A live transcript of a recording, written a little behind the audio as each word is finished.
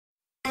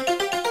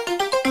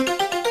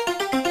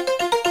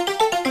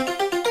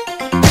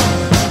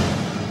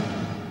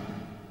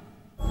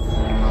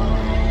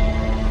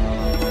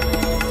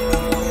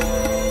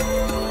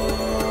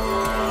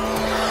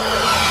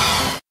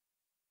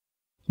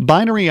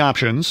Binary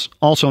options,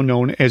 also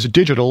known as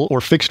digital or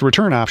fixed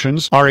return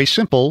options, are a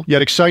simple yet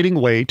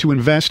exciting way to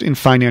invest in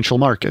financial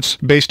markets,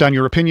 based on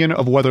your opinion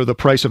of whether the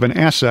price of an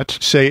asset,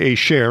 say a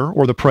share,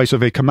 or the price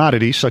of a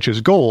commodity such as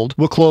gold,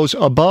 will close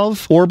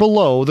above or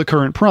below the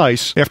current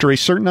price after a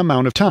certain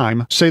amount of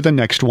time, say the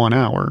next 1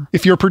 hour.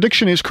 If your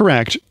prediction is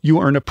correct,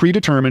 you earn a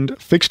predetermined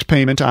fixed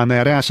payment on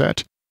that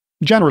asset,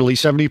 generally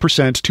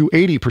 70% to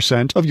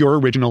 80% of your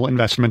original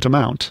investment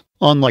amount.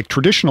 Unlike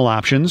traditional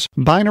options,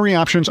 binary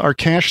options are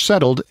cash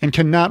settled and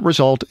cannot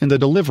result in the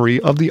delivery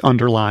of the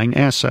underlying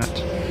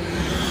asset.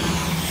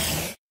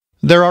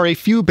 There are a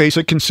few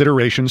basic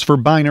considerations for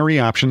binary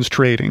options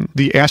trading: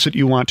 the asset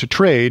you want to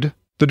trade,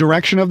 the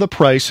direction of the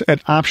price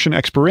at option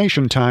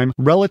expiration time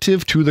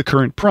relative to the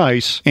current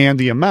price, and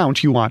the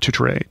amount you want to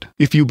trade.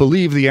 If you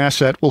believe the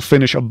asset will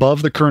finish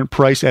above the current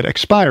price at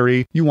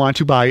expiry, you want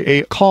to buy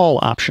a call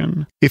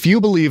option. If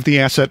you believe the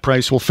asset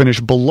price will finish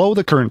below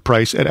the current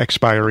price at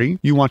expiry,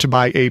 you want to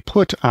buy a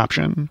put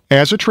option.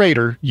 As a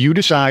trader, you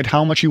decide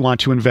how much you want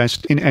to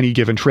invest in any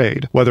given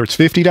trade, whether it's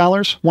 $50,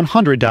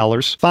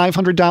 $100,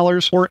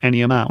 $500, or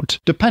any amount,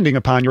 depending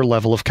upon your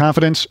level of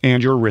confidence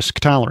and your risk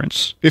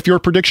tolerance. If your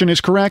prediction is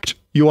correct,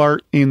 you are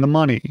in the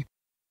money.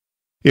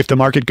 If the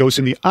market goes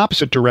in the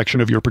opposite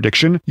direction of your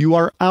prediction, you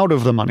are out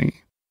of the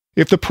money.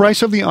 If the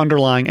price of the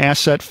underlying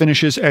asset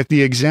finishes at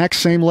the exact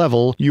same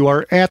level, you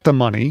are at the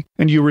money,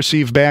 and you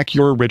receive back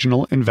your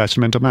original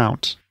investment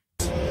amount.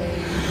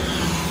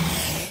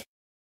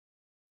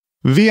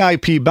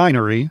 VIP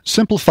Binary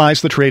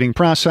simplifies the trading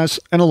process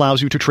and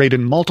allows you to trade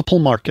in multiple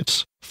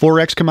markets,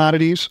 Forex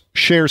commodities,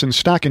 shares and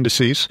stock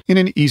indices, in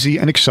an easy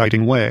and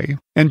exciting way.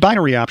 And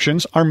binary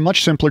options are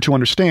much simpler to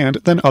understand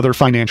than other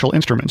financial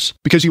instruments,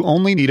 because you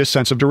only need a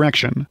sense of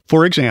direction.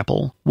 For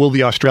example, will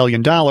the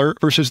Australian dollar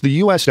versus the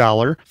US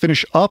dollar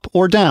finish up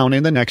or down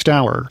in the next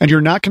hour? And you're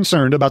not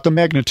concerned about the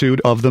magnitude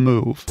of the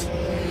move.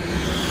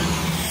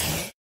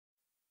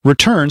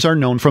 Returns are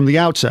known from the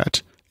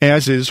outset,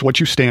 as is what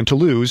you stand to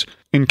lose,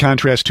 in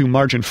contrast to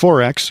margin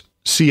Forex,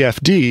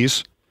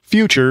 CFDs,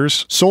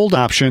 futures, sold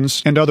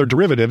options, and other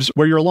derivatives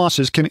where your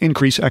losses can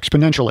increase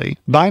exponentially.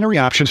 Binary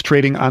options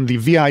trading on the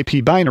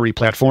VIP Binary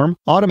platform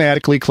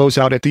automatically close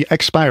out at the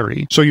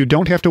expiry, so you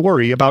don't have to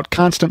worry about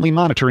constantly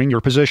monitoring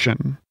your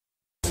position.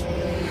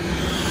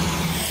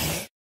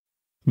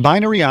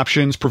 Binary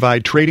options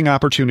provide trading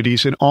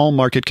opportunities in all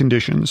market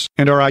conditions,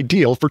 and are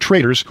ideal for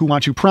traders who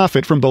want to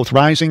profit from both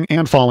rising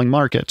and falling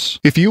markets.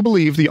 If you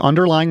believe the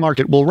underlying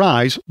market will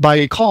rise, buy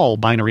a call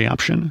binary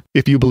option.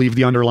 If you believe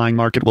the underlying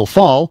market will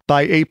fall,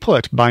 buy a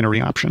put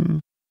binary option.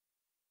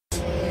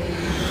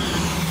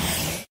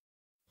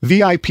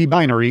 VIP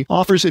Binary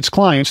offers its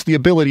clients the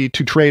ability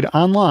to trade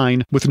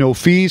online with no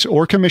fees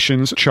or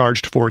commissions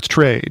charged for its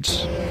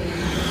trades.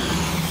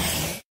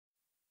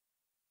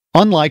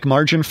 Unlike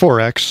margin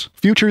Forex,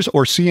 futures,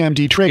 or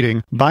CMD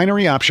trading,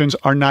 binary options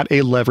are not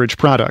a leverage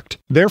product.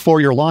 Therefore,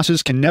 your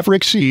losses can never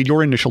exceed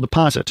your initial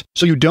deposit,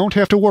 so you don't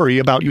have to worry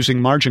about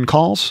using margin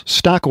calls,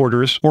 stock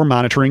orders, or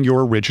monitoring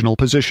your original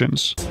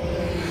positions.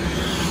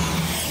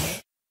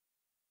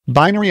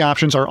 Binary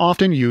options are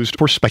often used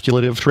for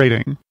speculative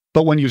trading,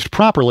 but when used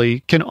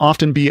properly, can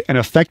often be an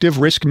effective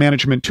risk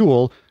management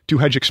tool to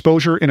hedge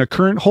exposure in a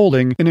current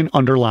holding in an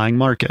underlying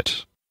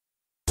market.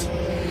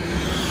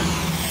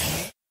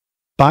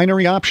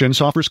 Binary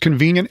options offers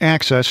convenient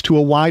access to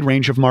a wide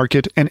range of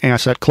market and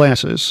asset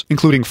classes,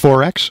 including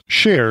Forex,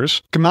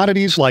 shares,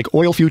 commodities like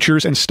oil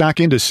futures and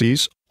stock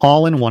indices,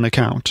 all in one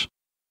account.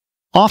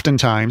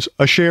 Oftentimes,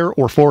 a share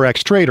or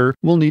Forex trader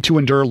will need to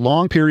endure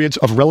long periods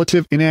of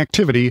relative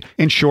inactivity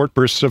and short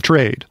bursts of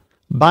trade.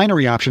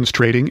 Binary options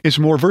trading is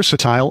more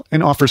versatile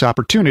and offers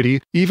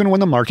opportunity even when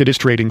the market is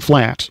trading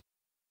flat.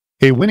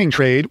 A winning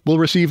trade will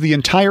receive the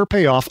entire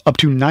payoff up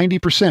to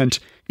 90%,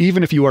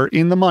 even if you are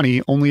in the money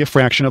only a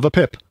fraction of a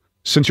pip,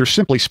 since you're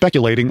simply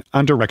speculating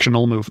on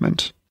directional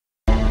movement.